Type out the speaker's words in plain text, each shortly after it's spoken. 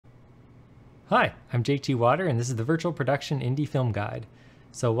Hi, I'm JT Water, and this is the Virtual Production Indie Film Guide.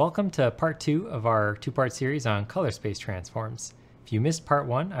 So welcome to part 2 of our two-part series on color space transforms. If you missed part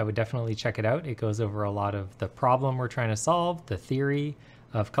 1, I would definitely check it out. It goes over a lot of the problem we're trying to solve, the theory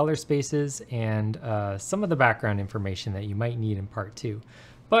of color spaces, and some of the background information that you might need in part 2.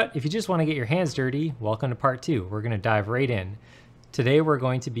 But if you just want to get your hands dirty, welcome to part 2. We're going to dive right in. Today we're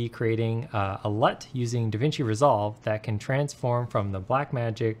going to be creating a LUT using DaVinci Resolve that can transform from the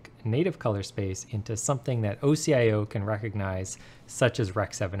Blackmagic native color space into something that OCIO can recognize, such as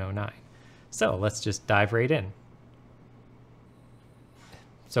Rec. 709. So let's just dive right in.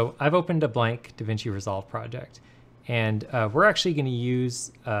 So I've opened a blank DaVinci Resolve project, and we're actually going to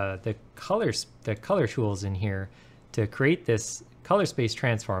use the color tools in here to create this color space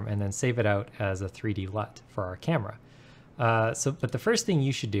transform and then save it out as a 3D LUT for our camera. But the first thing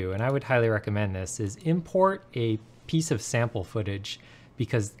you should do, and I would highly recommend this, is import a piece of sample footage,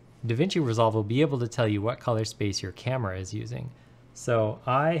 because DaVinci Resolve will be able to tell you what color space your camera is using. So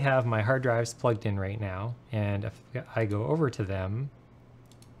I have my hard drives plugged in right now, and if I go over to them,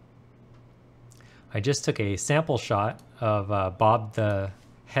 I just took a sample shot of Bob the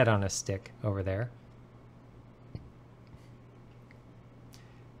head on a stick over there.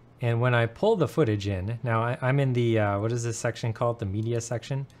 And when I pull the footage in, now I'm in the, what is this section called? The media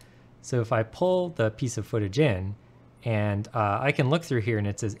section. So if I pull the piece of footage in, and I can look through here and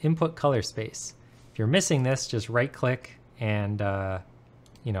it says input color space. If you're missing this, just right click and go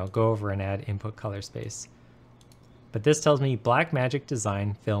over and add input color space. But this tells me Blackmagic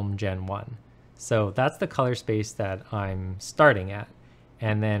Design Film Gen 1. So that's the color space that I'm starting at.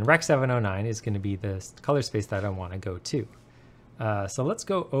 And then Rec. 709 is going to be the color space that I want to go to. So let's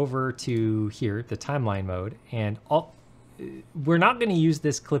go over to here, the timeline mode, and we're not going to use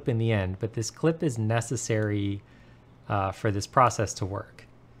this clip in the end, but this clip is necessary for this process to work.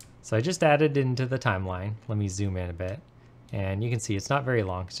 So I just added it into the timeline. Let me zoom in a bit, and you can see it's not very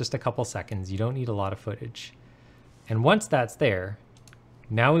long. It's just a couple seconds. You don't need a lot of footage. And once that's there,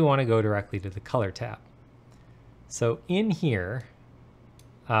 now we want to go directly to the color tab. So in here,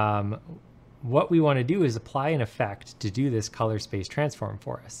 what we want to do is apply an effect to do this color space transform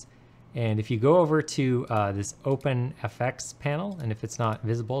for us. And if you go over to this Open FX panel, and if it's not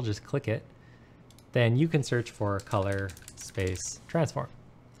visible, just click it, then you can search for color space transform.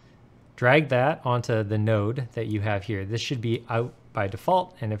 Drag that onto the node that you have here. This should be out by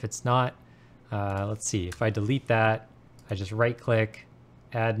default, and if it's not, let's see, if I delete that, I just right click,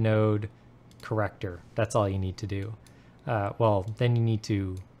 add node, corrector. That's all you need to do. Well, then you need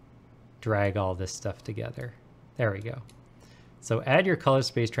to drag all this stuff together. There we go. So add your color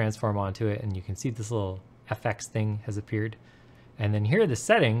space transform onto it, and you can see this little FX thing has appeared. And then here are the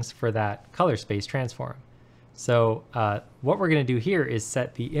settings for that color space transform. So what we're going to do here is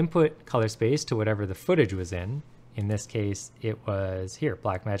set the input color space to whatever the footage was in. In this case, it was here,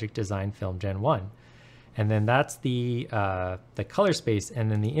 Blackmagic Design Film Gen 1. And then that's the color space, and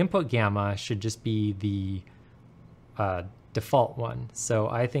then the input gamma should just be the default one. So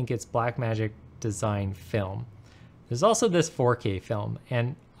I think it's Blackmagic Design Film. There's also this 4K film,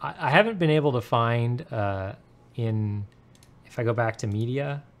 and I haven't been able to find if I go back to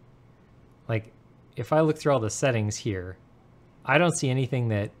media, like if I look through all the settings here, I don't see anything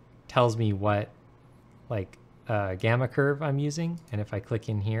that tells me what gamma curve I'm using. And if I click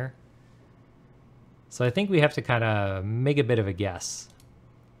in here, so I think we have to kind of make a bit of a guess.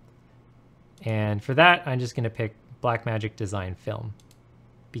 And for that, I'm just going to pick Blackmagic Design Film,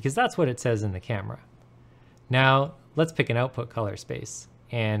 because that's what it says in the camera. Now let's pick an output color space,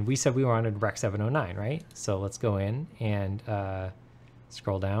 and we said we wanted Rec. 709, right? So let's go in and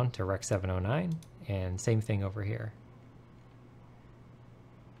scroll down to Rec. 709, and same thing over here,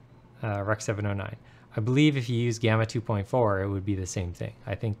 Rec. 709. I believe if you use gamma 2.4, it would be the same thing.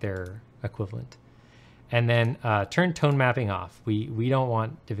 I think they're equivalent. And then turn tone mapping off. We don't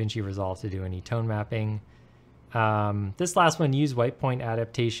want DaVinci Resolve to do any tone mapping. This last one, use white point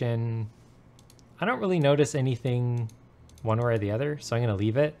adaptation. I don't really notice anything one way or the other, so I'm going to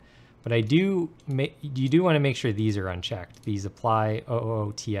leave it. But you do want to make sure these are unchecked. These apply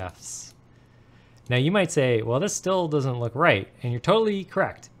OOTFs. Now you might say, well, this still doesn't look right, and you're totally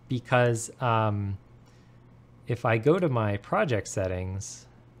correct, because if I go to my project settings,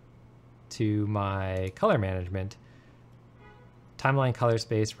 to my color management, timeline color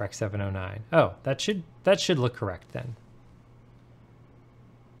space Rec. 709. Oh, that should look correct then.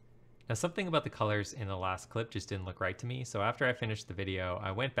 Now something about the colors in the last clip just didn't look right to me, so after I finished the video,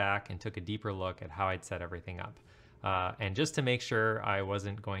 I went back and took a deeper look at how I'd set everything up. And just to make sure I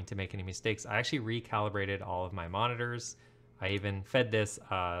wasn't going to make any mistakes, I actually recalibrated all of my monitors. I even fed this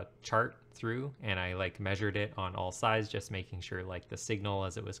chart through, and I like measured it on all sides, just making sure like the signal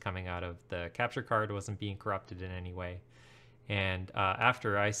as it was coming out of the capture card wasn't being corrupted in any way. And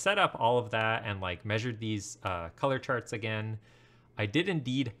after I set up all of that and like measured these color charts again, I did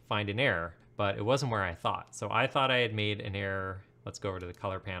indeed find an error, but it wasn't where I thought. So I thought I had made an error. Let's go over to the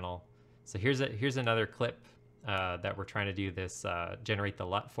color panel. So here's another clip that we're trying to do this generate the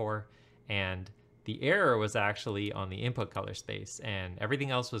LUT for, and the error was actually on the input color space, and everything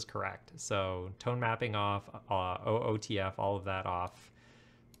else was correct. So tone mapping off, OOTF, all of that off.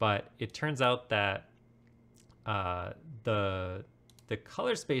 But it turns out that the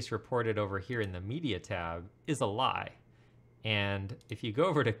color space reported over here in the media tab is a lie. And if you go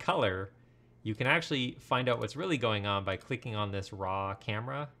over to color, you can actually find out what's really going on by clicking on this raw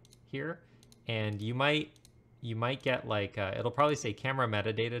camera here, and you might get like it'll probably say camera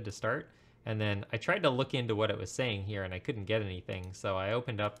metadata to start. And then I tried to look into what it was saying here and I couldn't get anything. So I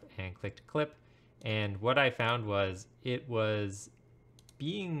opened up and clicked clip. And what I found was it was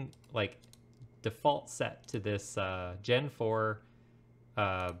being like default set to this Gen 4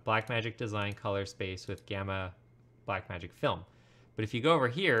 Blackmagic design color space with Gamma Blackmagic film. But if you go over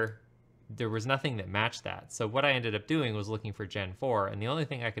here, there was nothing that matched that. So what I ended up doing was looking for Gen 4, and the only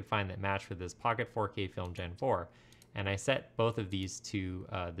thing I could find that matched with this Pocket 4K film Gen 4. And I set both of these to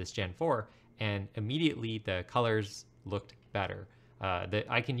this Gen 4, and immediately the colors looked better.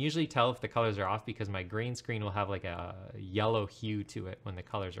 I can usually tell if the colors are off because my green screen will have like a yellow hue to it when the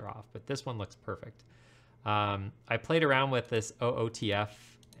colors are off, but this one looks perfect. I played around with this OOTF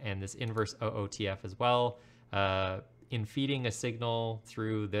and this inverse OOTF as well. In feeding a signal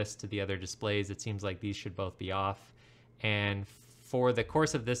through this to the other displays, it seems like these should both be off. And for the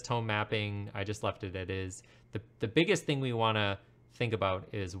course of this tone mapping, I just left it as is. The biggest thing we want to think about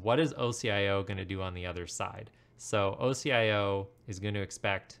is what is OCIO going to do on the other side? So OCIO is going to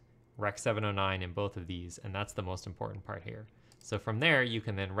expect Rec 709 in both of these, and that's the most important part here. So from there, you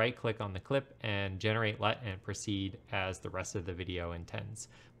can then right click on the clip and generate LUT and proceed as the rest of the video intends.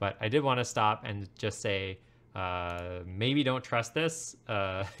 But I did want to stop and just say, maybe don't trust this.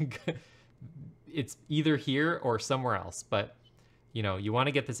 It's either here or somewhere else, but you know, you want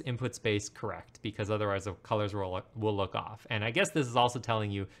to get this input space correct because otherwise the colors will look off. And I guess this is also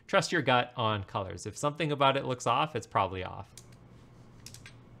telling you, trust your gut on colors. If something about it looks off, it's probably off.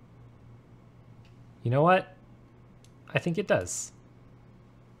 You know what? I think it does.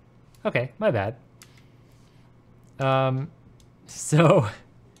 Okay, my bad. So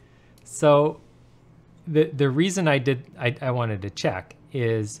the reason I wanted to check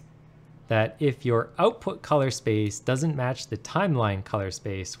is that if your output color space doesn't match the timeline color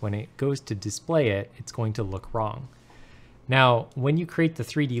space, when it goes to display it, it's going to look wrong. Now, when you create the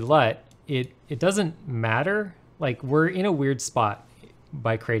 3D LUT, it doesn't matter. Like, we're in a weird spot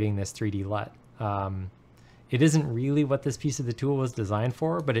by creating this 3D LUT. It isn't really what this piece of the tool was designed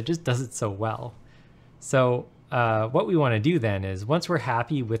for, but it just does it so well. So what we want to do then is, once we're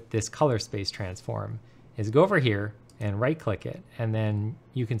happy with this color space transform, is go over here and right click it, and then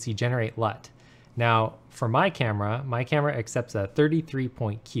you can see generate LUT. Now for my camera accepts a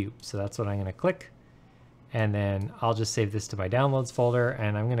 33-point cube, so that's what I'm going to click, and then I'll just save this to my downloads folder,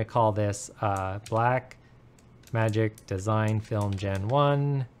 and I'm going to call this Blackmagic Design Film Gen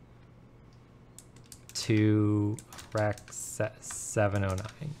 1 to Rec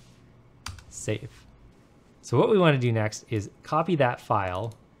 709. Save. So what we want to do next is copy that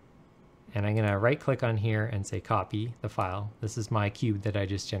file, and I'm going to right click on here and say copy the file. This is my cube that I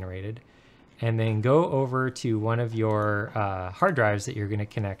just generated. And then go over to one of your hard drives that you're going to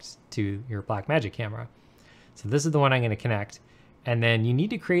connect to your Blackmagic camera. So this is the one I'm going to connect. And then you need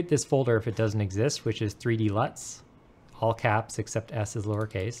to create this folder if it doesn't exist, which is 3D LUTs, all caps except S is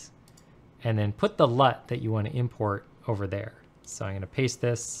lowercase. And then put the LUT that you want to import over there. So I'm going to paste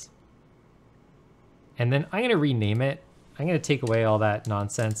this. And then I'm going to rename it. I'm going to take away all that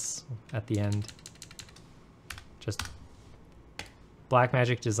nonsense at the end. Just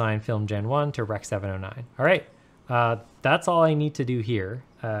Blackmagic Design Film Gen 1 to Rec 709. All right, that's all I need to do here.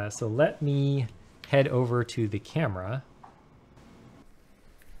 So let me head over to the camera.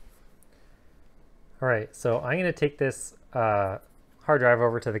 All right, so I'm going to take this hard drive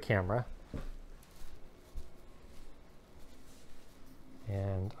over to the camera.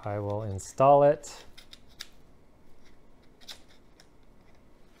 And I will install it.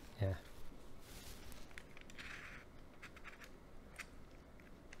 Yeah.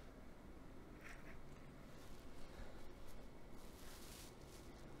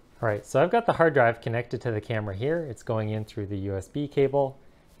 All right, so I've got the hard drive connected to the camera here. It's going in through the USB cable,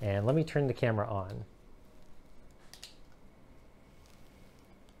 and let me turn the camera on.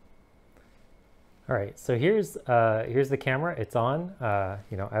 All right, so here's the camera. It's on.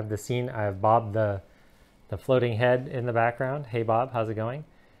 You know, I have the scene. I have Bob, the floating head in the background. Hey Bob, how's it going?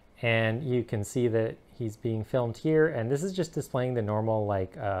 And you can see that he's being filmed here, and this is just displaying the normal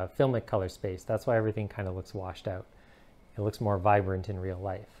like filmic color space. That's why everything kind of looks washed out. It looks more vibrant in real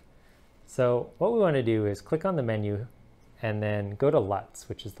life. So what we want to do is click on the menu and then go to LUTs,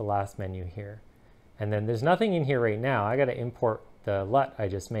 which is the last menu here. And then there's nothing in here right now. I got to import the LUT I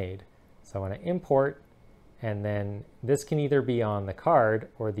just made. So I want to import, and then this can either be on the card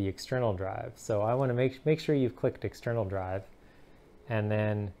or the external drive. So I want to make sure you've clicked external drive, and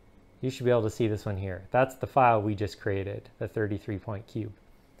then you should be able to see this one here. That's the file we just created, the 33-point cube.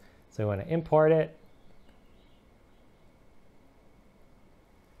 So we want to import it.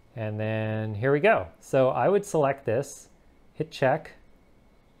 And then here we go. So I would select this, hit check,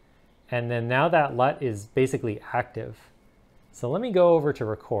 and then now that LUT is basically active. So let me go over to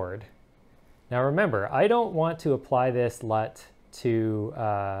record. Now remember, I don't want to apply this LUT to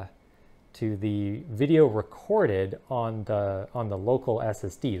the video recorded on the local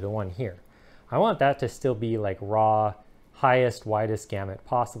SSD, the one here. I want that to still be like raw, highest, widest gamut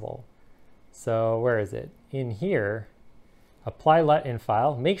possible. So where is it? In here, apply LUT in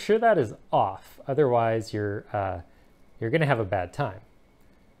file. Make sure that is off, otherwise you're going to have a bad time.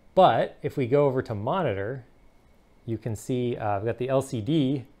 But if we go over to monitor, you can see I've got the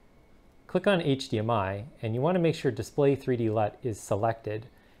LCD. Click on HDMI, and you want to make sure Display 3D LUT is selected.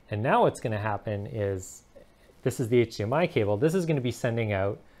 And now what's going to happen is, this is the HDMI cable. This is going to be sending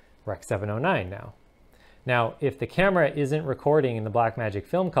out Rec. 709 now. Now, if the camera isn't recording in the Blackmagic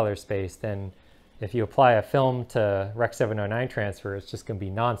film color space, then if you apply a film to Rec. 709 transfer, it's just going to be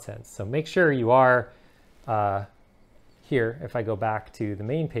nonsense. So make sure you are here. If I go back to the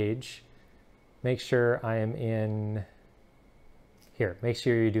main page, make sure I am in here. Make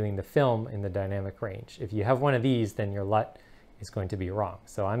sure you're doing the film in the dynamic range. If you have one of these, then your LUT is going to be wrong.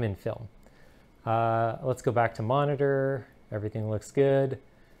 So I'm in film. Let's go back to monitor. Everything looks good.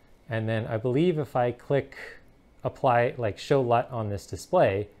 And then I believe if I click apply, like show LUT on this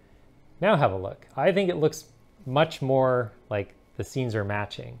display, now have a look. I think it looks much more like the scenes are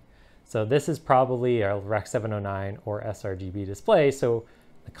matching. So this is probably a Rec. 709 or sRGB display, so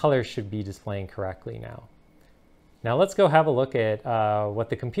the colors should be displaying correctly now. Now let's go have a look at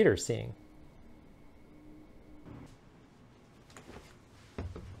what the computer's seeing.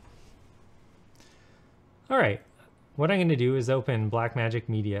 All right, what I'm going to do is open Blackmagic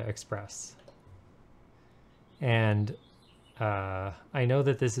Media Express. And I know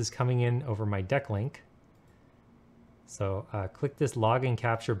that this is coming in over my deck link. So click this log and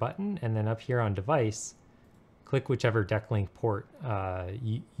capture button, and then up here on device, click whichever deck link port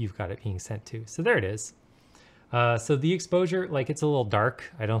you've got it being sent to. So there it is. So the exposure, like it's a little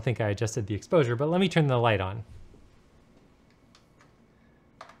dark. I don't think I adjusted the exposure, but let me turn the light on.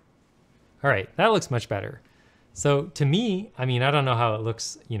 All right, that looks much better. So to me, I mean, I don't know how it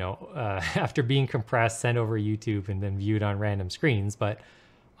looks, you know, after being compressed, sent over YouTube and then viewed on random screens, but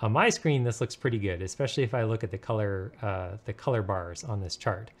on my screen, this looks pretty good, especially if I look at the color bars on this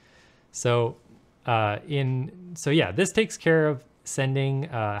chart. So yeah, this takes care of sending,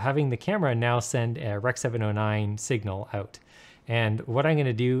 having the camera now send a Rec. 709 signal out. And what I'm going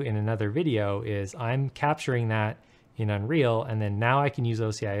to do in another video is I'm capturing that in Unreal, and then now I can use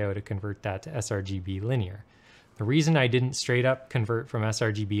OCIO to convert that to sRGB linear. The reason I didn't straight up convert from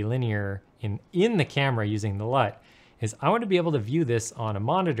sRGB linear in the camera using the LUT is I want to be able to view this on a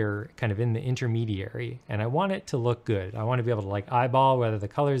monitor kind of in the intermediary, and I want it to look good. I want to be able to like eyeball whether the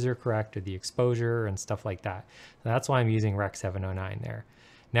colors are correct or the exposure and stuff like that. And that's why I'm using Rec. 709 there.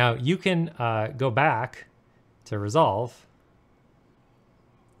 Now you can go back to Resolve.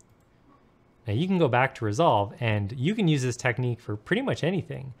 Now you can go back to Resolve, and you can use this technique for pretty much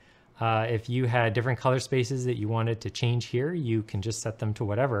anything. If you had different color spaces that you wanted to change here, you can just set them to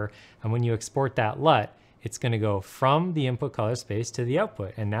whatever. And when you export that LUT, it's going to go from the input color space to the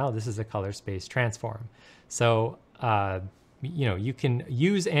output. And now this is a color space transform. So, you know, you can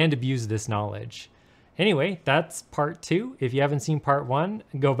use and abuse this knowledge. Anyway, that's part 2. If you haven't seen part 1,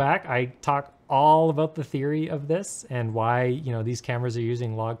 go back. I talk all about the theory of this and why, you know, these cameras are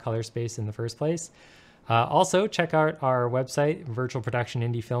using log color space in the first place. Also, check out our website, Virtual Production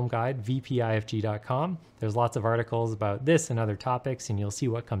Indie Film Guide, vpifg.com. There's lots of articles about this and other topics, and you'll see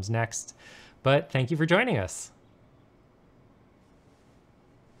what comes next. But thank you for joining us.